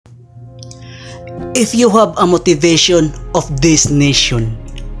If you have a motivation of this nation,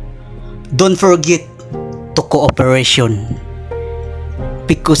 don't forget to cooperation.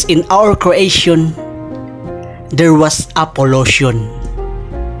 Because in our creation, there was a pollution.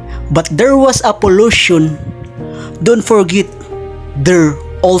 But there was a pollution, don't forget there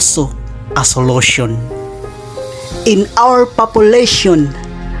also a solution. In our population,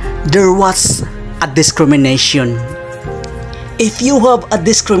 there was a discrimination. If you have a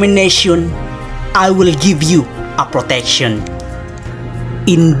discrimination, I will give you a protection.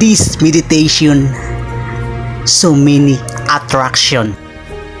 In this meditation, so many attraction.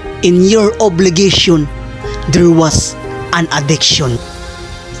 In your obligation, there was an addiction.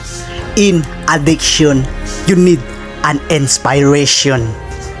 In addiction, you need an inspiration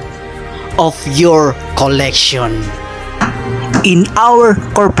of your collection. In our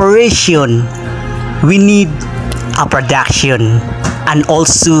corporation, we need a production and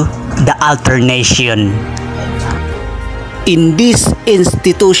also the alternation. In this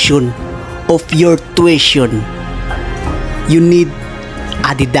institution of your tuition, you need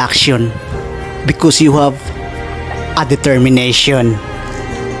a deduction because you have a determination.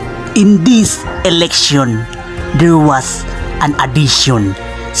 In this election, there was an addition,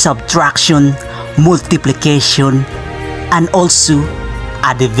 subtraction, multiplication, and also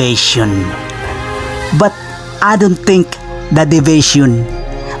a division. But I don't think the division,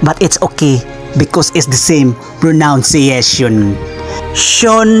 but it's okay because it's the same pronunciation.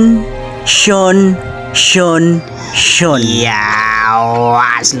 Shon, Shon, Shon, Shon.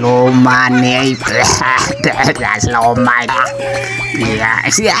 Yeah, slow man, slow man.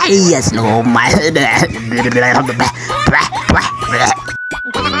 Yeah, slow man.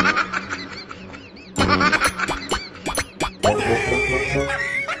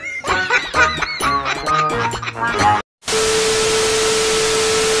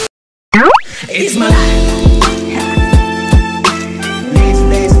 It's my life.